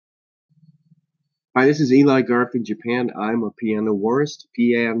Hi, this is Eli Garf in Japan. I'm a piano warist,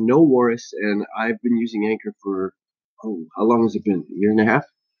 and I've been using Anchor for, how long has it been? A year and a half?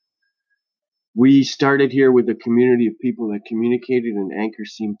 We started here with a community of people that communicated, and Anchor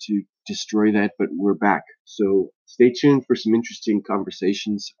seemed to destroy that, but we're back. So stay tuned for some interesting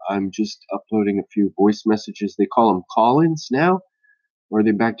conversations. I'm just uploading a few voice messages. They call them call-ins now, or are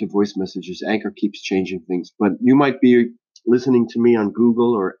they back to voice messages? Anchor keeps changing things, but you might be listening to me on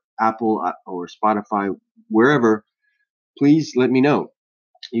Google or Apple or Spotify, wherever. Please let me know.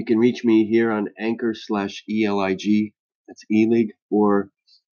 You can reach me here on Anchor/ELIG, that's ELIG, or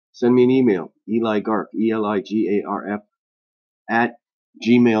send me an email, eligarf, ELIGARF, at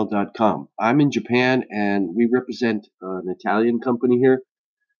gmail.com. I'm in Japan, and we represent an Italian company here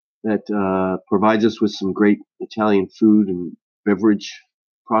that provides us with some great Italian food and beverage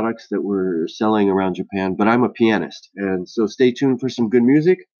products that we're selling around Japan. But I'm a pianist, and so stay tuned for some good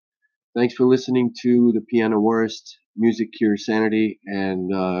music. Thanks for listening to the Piano Worst Music Cure Sanity. And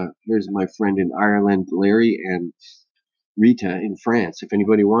here's my friend in Ireland, Larry, and Rita in France. If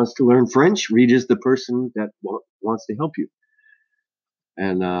anybody wants to learn French, Rita's the person that wants to help you.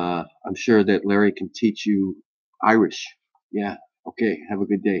 And I'm sure that Larry can teach you Irish. Yeah. Okay. Have a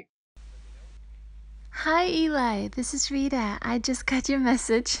good day. Hi Eli, this is Rita. I just got your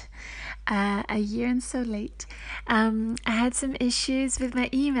message a year and so late. I had some issues with my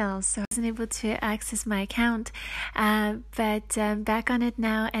email, so I wasn't able to access my account. But back on it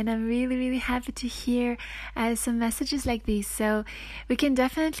now, and I'm really, really happy to hear some messages like these. So we can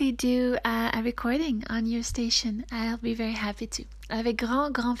definitely do a recording on your station. I'll be very happy to. Avec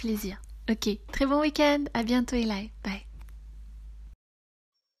grand, grand plaisir. Ok, très bon week-end. À bientôt Eli. Bye.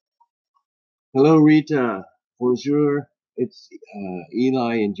 Hello, Rita. Bonjour. It's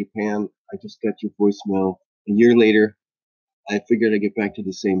Eli in Japan. I just got your voicemail a year later. I figured I'd get back to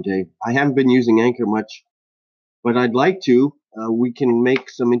the same day. I haven't been using Anchor much, but I'd like to. We can make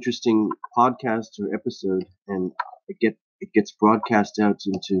some interesting podcasts or episode, and it gets broadcast out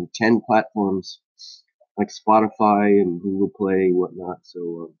into 10 platforms like Spotify and Google Play, whatnot.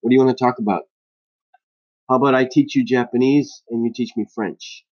 So, what do you want to talk about? How about I teach you Japanese and you teach me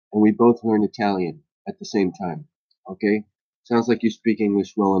French, and we both learn Italian at the same time? Okay? Sounds like you speak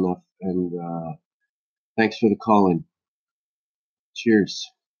English well enough, and thanks for the call in. Cheers.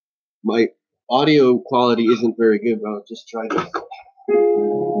 My audio quality isn't very good, but I'll just try this.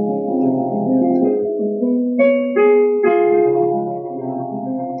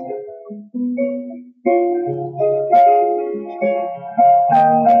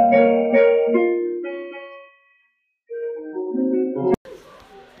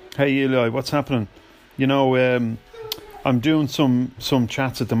 Hey Eli, what's happening? You know, I'm doing some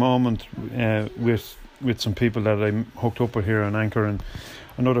chats at the moment with some people that I'm hooked up with here on Anchor and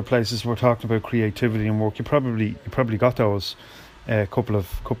other places. We're talking about creativity and work. You probably got those couple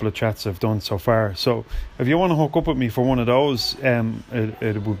of chats I've done so far. So if you want to hook up with me for one of those,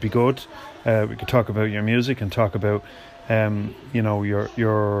 it would be good. We could talk about your music and talk about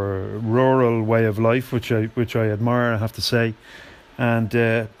your rural way of life, which I admire, I have to say, and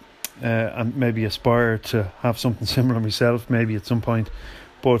maybe aspire to have something similar myself, maybe at some point.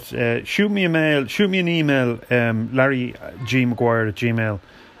 But shoot me an email,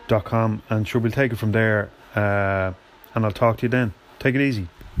 larrygmaguire@gmail.com, and sure, we'll take it from there, and I'll talk to you then. Take it easy.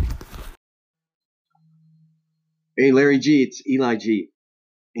 Hey, Larry G, it's Eli G.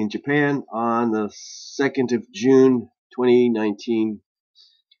 In Japan on the 2nd of June, 2019,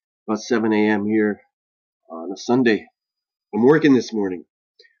 about 7 a.m. here on a Sunday. I'm working this morning.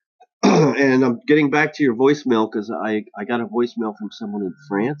 And I'm getting back to your voicemail because I got a voicemail from someone in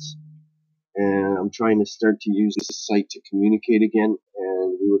France, and I'm trying to start to use this site to communicate again.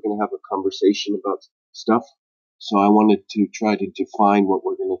 And we were going to have a conversation about stuff, so I wanted to try to define what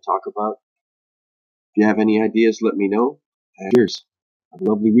we're going to talk about. If you have any ideas, let me know. And cheers. Have a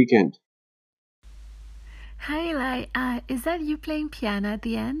lovely weekend. Hi Eli, is that you playing piano at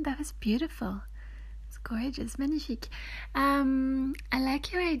the end? That was beautiful. It's gorgeous, magnifique. I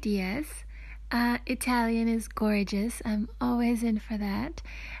like your ideas. Italian is gorgeous. I'm always in for that.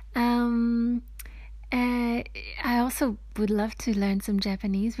 Um, I also would love to learn some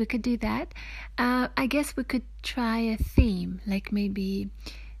Japanese. We could do that. I guess we could try a theme, like maybe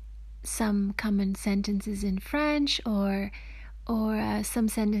some common sentences in French, or some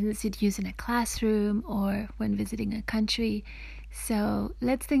sentences you'd use in a classroom or when visiting a country. So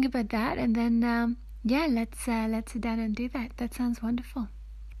let's think about that, and then let's sit down and do that. That sounds wonderful.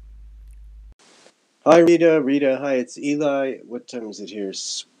 Hi, Rita. Hi, it's Eli. What time is it here?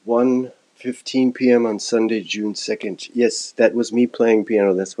 It's 1:15 p.m. on Sunday, June 2nd. Yes, that was me playing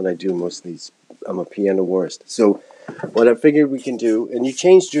piano. That's what I do most of these I'm a piano worst. So what I figured we can do, and you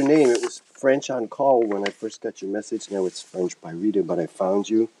changed your name. It was French on call when I first got your message. Now it's French by Rita, but I found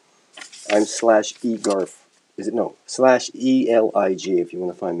you. I'm /egarf. Is it no? /ELIG if you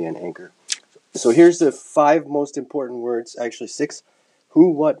want to find me on Anchor. So here's the 5 most important words, actually 6. Who,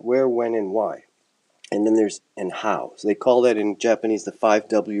 what, where, when, and why. And then there's and how. So they call that in Japanese the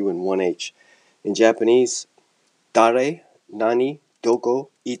 5W and 1H. In Japanese, dare, nani, doko,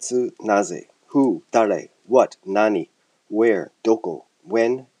 itsu, naze. Who, dare, what, nani, where, doko,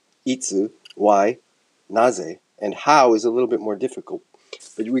 when, itsu, why, naze. And how is a little bit more difficult.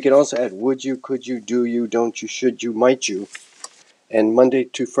 But we can also add would you, could you, do you, don't you, should you, might you. And Monday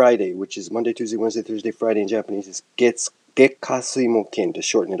to Friday, which is Monday, Tuesday, Wednesday, Thursday, Friday in Japanese, is gekkasui to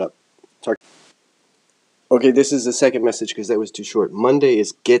shorten it up. Okay, this is the second message because that was too short. Monday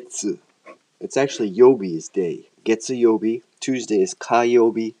is getsu. It's actually yobi is day. Getsu yobi. Tuesday is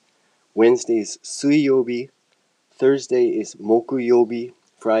kayobi. Wednesday is suiyobi. Thursday is mokuyobi.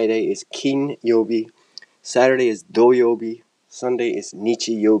 Friday is kinyobi. Saturday is doyobi. Sunday is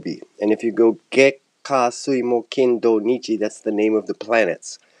nichiyobi. And if you go gekkasui do nichi, that's the name of the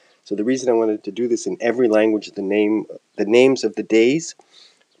planets. So the reason I wanted to do this in every language, the names of the days,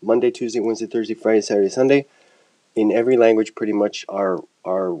 Monday, Tuesday, Wednesday, Thursday, Friday, Saturday, Sunday, in every language pretty much are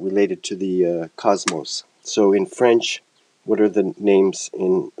related to the cosmos. So in French, what are the names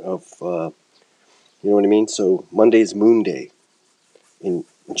of you know what I mean? So Monday is Moon Day. In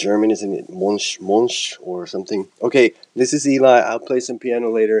German, isn't it Monsch or something? Okay, this is Eli. I'll play some piano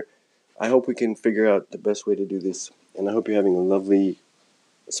later. I hope we can figure out the best way to do this. And I hope you're having a lovely...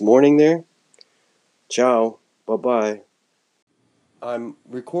 It's morning there. Ciao. Bye-bye. I'm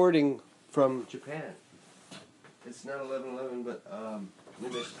recording from Japan. It's not 11:11, but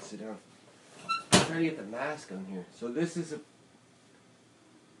maybe I should sit down. I'm trying to get the mask on here. So this is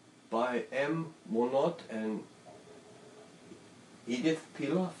by M. Monod and Edith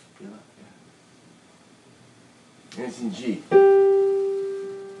Piaf. Yeah. And it's in G.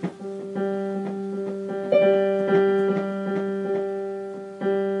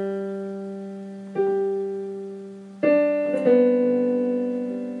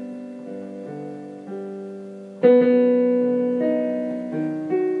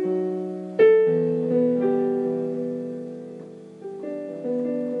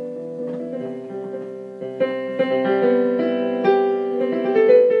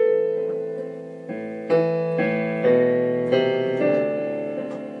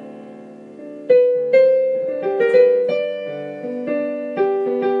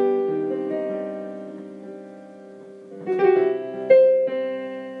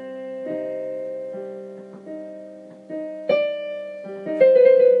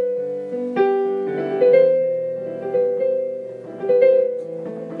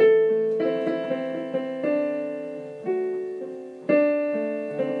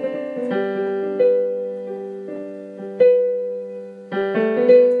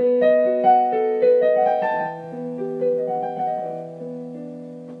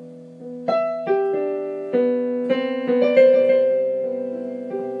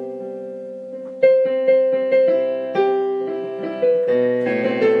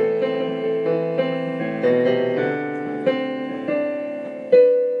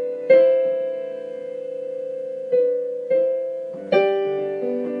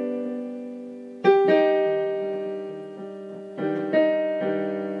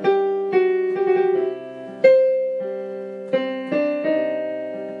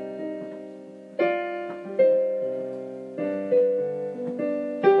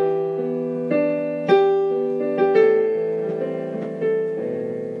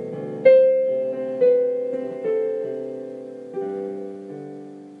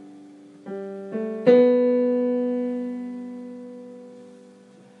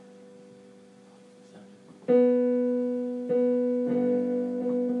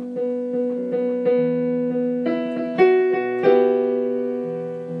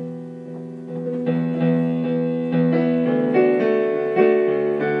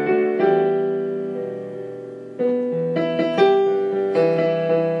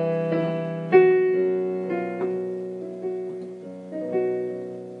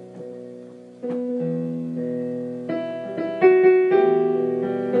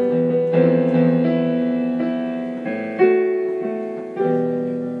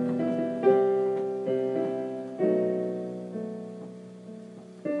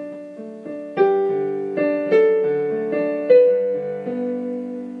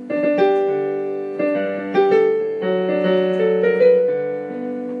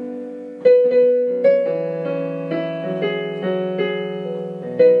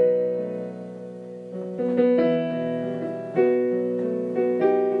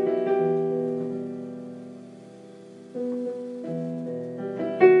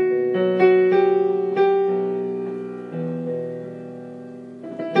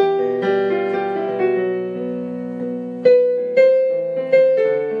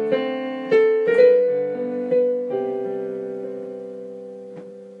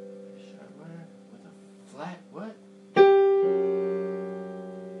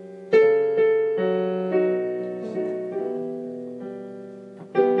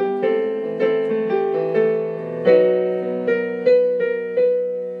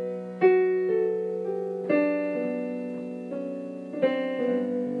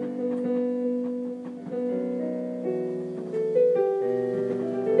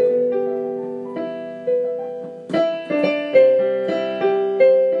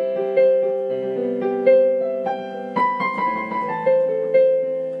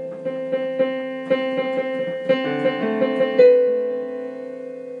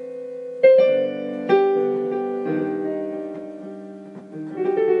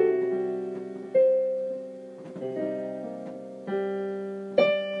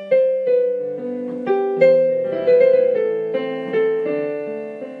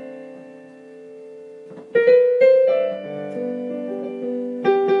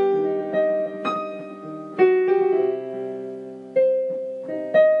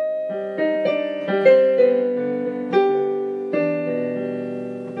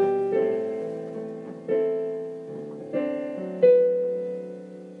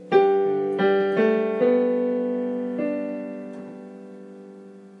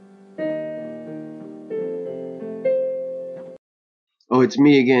 Oh, it's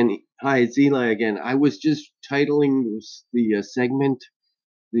me again. Hi, it's Eli again. I was just titling the segment,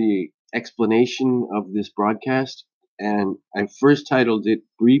 the explanation of this broadcast, and I first titled it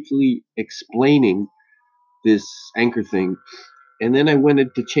briefly explaining this anchor thing, and then I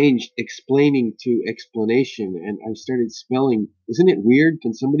wanted to change explaining to explanation, and I started spelling. Isn't it weird?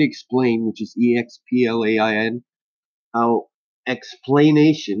 Can somebody explain, which is EXPLAIN, how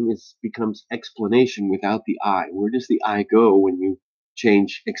explanation becomes explanation without the I? Where does the I go when you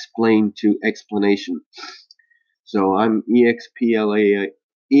change explain to explanation? So I'm EXPLANATION,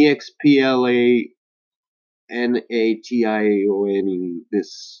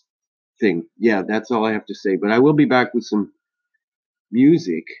 this thing. Yeah, that's all I have to say. But I will be back with some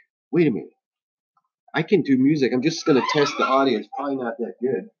music. Wait a minute. I can do music. I'm just going to test the audio. It's probably not that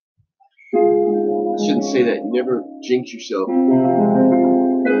good. I shouldn't say that. You never jinx yourself.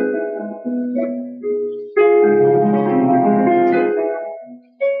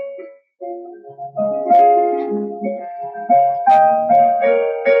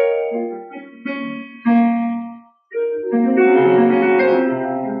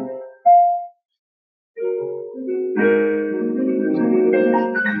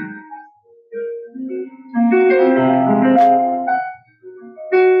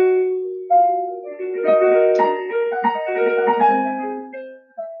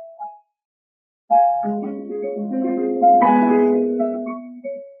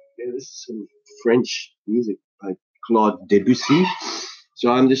 Yeah, this is some French music by Claude Debussy.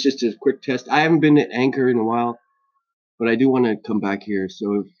 So I'm just a quick test. I haven't been at Anchor in a while, but I do want to come back here.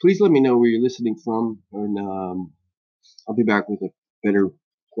 So please let me know where you're listening from, and I'll be back with a better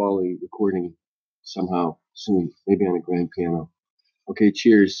quality recording somehow soon, maybe on a grand piano. Okay,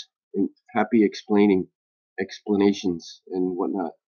 cheers and happy explanations and whatnot.